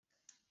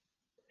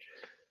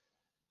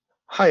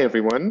Hi,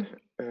 everyone.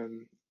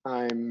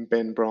 I'm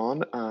Ben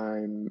Braun.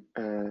 I'm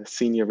a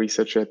senior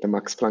researcher at the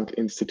Max Planck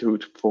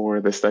Institute for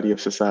the Study of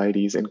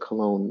Societies in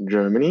Cologne,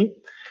 Germany.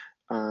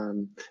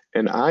 Um,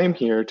 and I'm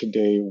here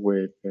today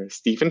with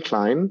Stephen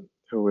Klein,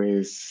 who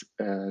is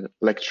a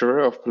lecturer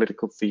of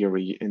political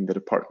theory in the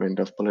Department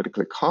of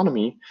Political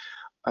Economy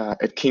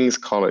at King's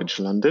College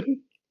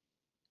London.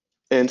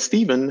 And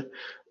Stephen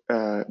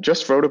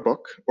just wrote a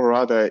book, or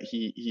rather,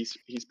 he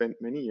spent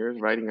many years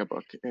writing a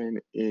book,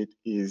 and it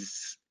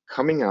is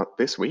coming out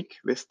this week,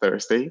 this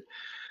Thursday,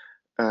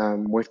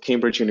 with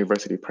Cambridge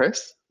University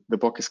Press. The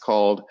book is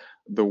called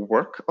The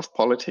Work of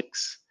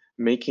Politics: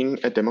 Making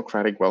a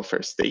Democratic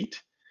Welfare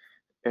State.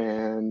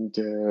 And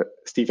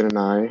Stephen and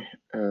I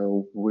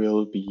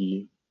will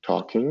be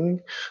talking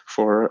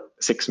for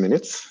 6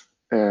 minutes,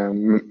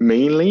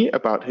 mainly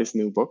about his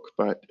new book,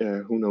 but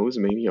who knows,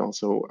 maybe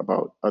also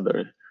about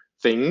other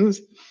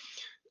things.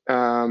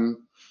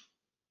 Um,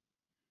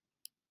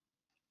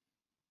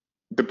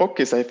 the book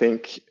is, I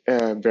think,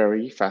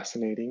 very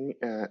fascinating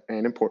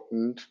and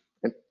important,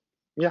 and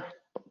yeah,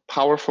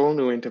 powerful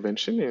new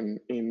intervention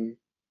in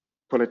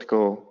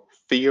political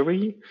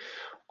theory,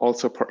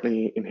 also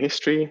partly in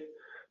history,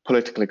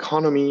 political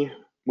economy,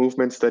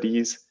 movement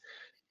studies,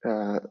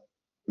 uh,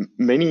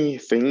 many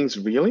things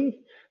really.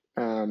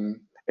 And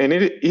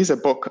it is a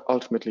book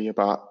ultimately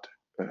about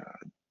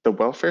the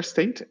welfare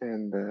state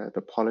and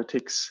the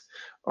politics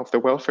of the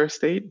welfare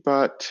state,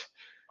 but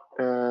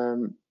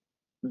um,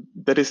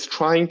 that is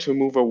trying to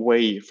move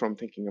away from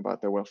thinking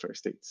about the welfare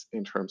states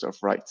in terms of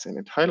rights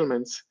and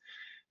entitlements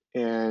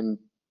and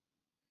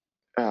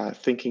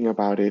thinking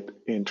about it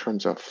in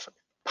terms of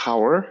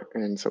power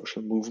and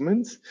social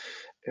movements,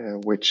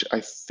 which I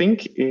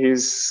think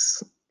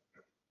is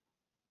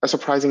a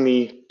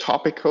surprisingly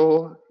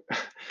topical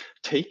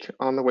take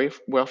on the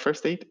welfare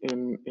state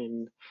in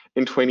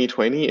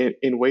 2020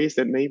 in ways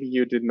that maybe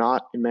you did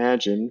not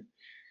imagine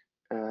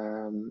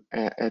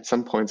at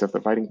some points of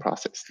the writing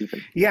process,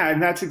 Stephen. Yeah,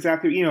 and that's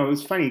exactly, it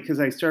was funny because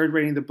I started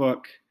writing the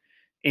book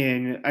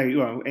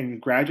in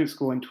graduate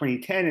school in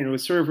 2010, and it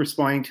was sort of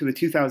responding to the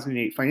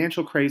 2008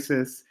 financial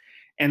crisis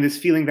and this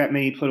feeling that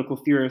many political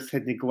theorists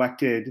had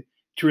neglected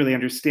to really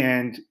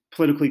understand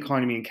political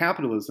economy and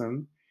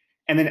capitalism.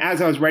 And then as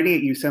I was writing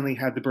it, you suddenly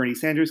had the Bernie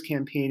Sanders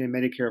campaign and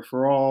Medicare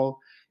for All.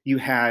 You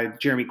had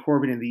Jeremy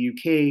Corbyn in the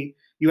UK.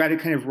 You had a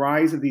kind of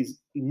rise of these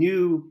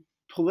new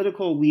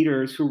political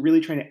leaders who were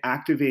really trying to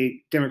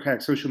activate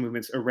democratic social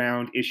movements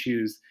around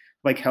issues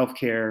like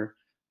healthcare,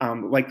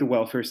 like the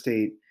welfare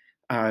state.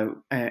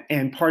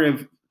 And part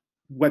of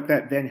what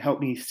that then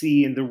helped me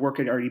see in the work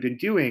I'd already been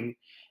doing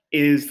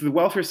is the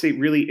welfare state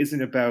really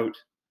isn't about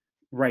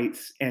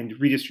rights and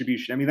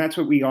redistribution. I mean, that's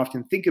what we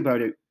often think about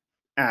it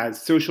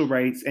as: social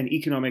rights and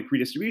economic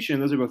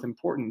redistribution. Those are both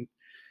important.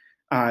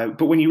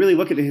 But when you really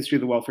look at the history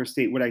of the welfare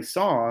state, what I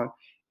saw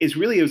is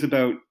really it was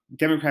about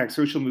democratic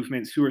social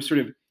movements who were sort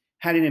of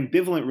had an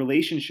ambivalent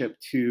relationship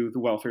to the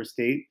welfare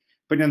state,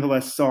 but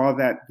nonetheless saw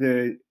that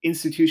the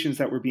institutions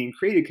that were being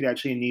created could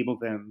actually enable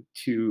them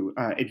to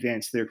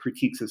advance their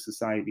critiques of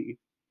society.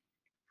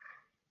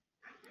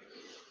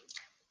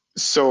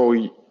 So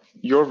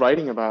you're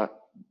writing about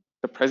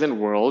the present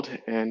world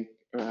and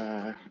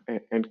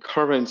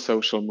current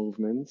social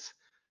movements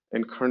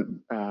and current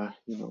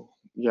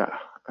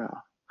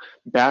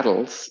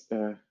battles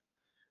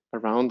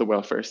around the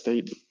welfare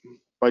state,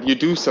 but you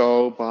do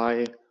so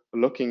by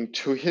looking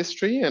to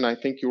history, and I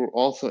think you're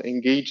also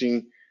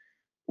engaging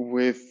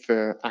with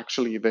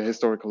actually the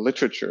historical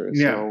literature.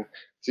 Yeah.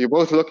 So you're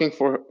both looking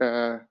for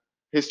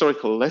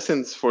historical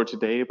lessons for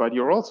today, but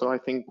you're also, I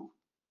think,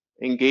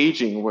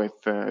 engaging with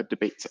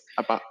debates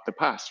about the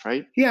past,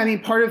 right? Yeah, I mean,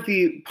 part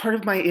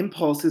of my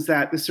impulse is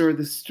that the sort of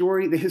the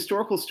story, the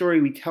historical story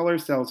we tell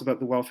ourselves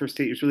about the welfare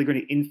state is really going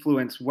to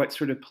influence what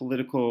sort of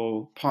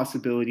political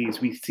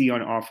possibilities we see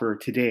on offer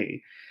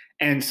today.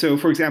 And so,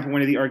 for example,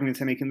 one of the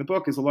arguments I make in the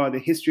book is a lot of the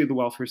history of the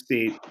welfare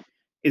state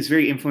is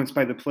very influenced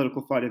by the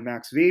political thought of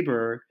Max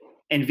Weber,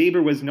 and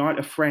Weber was not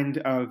a friend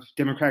of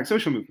democratic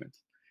social movements.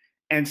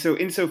 And so,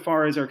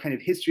 insofar as our kind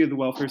of history of the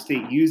welfare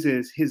state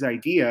uses his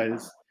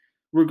ideas,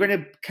 we're going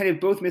to kind of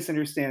both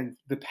misunderstand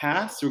the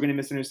past. So we're going to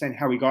misunderstand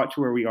how we got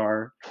to where we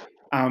are,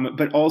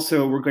 but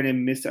also we're going to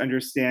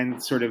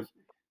misunderstand sort of,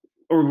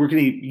 or we're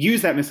going to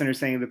use that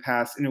misunderstanding of the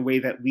past in a way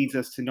that leads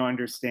us to not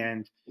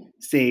understand,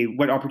 say,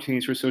 what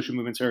opportunities for social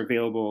movements are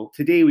available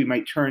today. We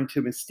might turn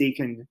to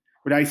mistaken,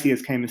 what I see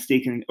as kind of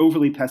mistaken,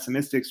 overly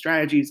pessimistic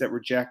strategies that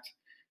reject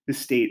the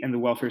state and the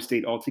welfare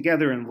state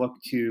altogether and look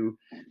to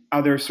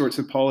other sorts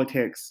of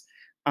politics.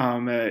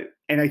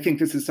 And I think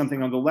this is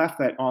something on the left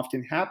that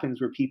often happens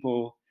where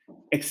people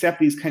accept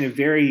these kind of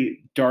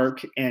very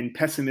dark and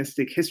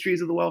pessimistic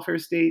histories of the welfare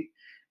state.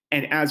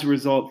 And as a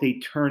result,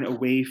 they turn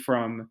away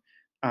from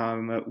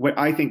what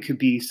I think could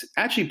be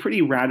actually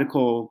pretty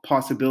radical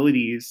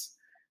possibilities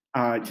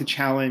to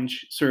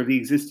challenge sort of the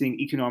existing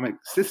economic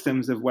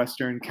systems of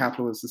Western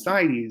capitalist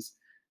societies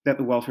that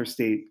the welfare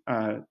state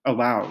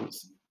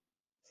allows.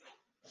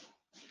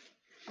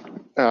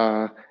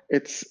 Uh,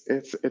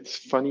 it's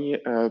funny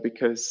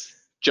because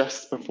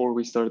just before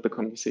we started the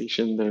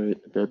conversation,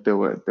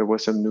 there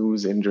was some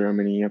news in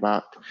Germany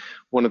about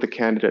one of the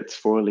candidates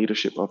for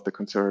leadership of the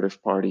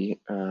Conservative Party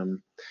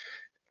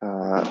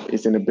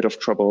is in a bit of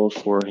trouble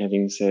for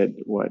having said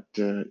what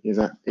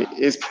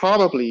is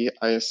probably,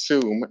 I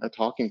assume, a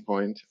talking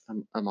point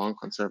among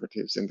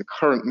conservatives in the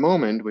current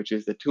moment, which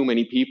is that too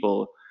many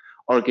people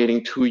are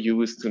getting too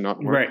used to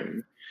not working.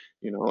 Right.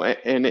 You know,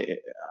 and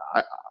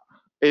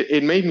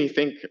it made me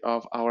think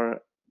of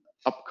our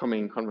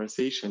upcoming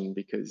conversation,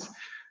 because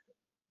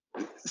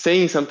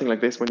saying something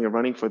like this when you're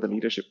running for the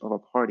leadership of a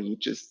party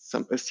just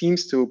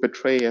seems to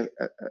betray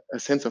a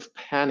sense of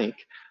panic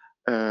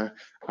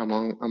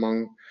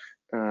among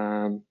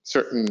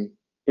certain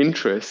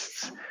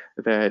interests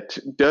that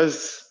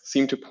does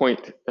seem to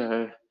point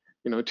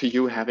to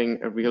you having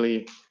a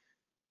really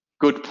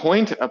good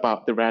point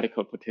about the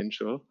radical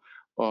potential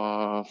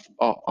of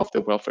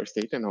the welfare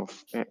state and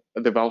of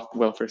the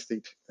welfare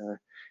state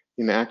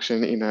in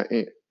action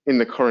in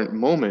the current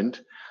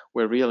moment,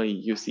 where really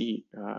you see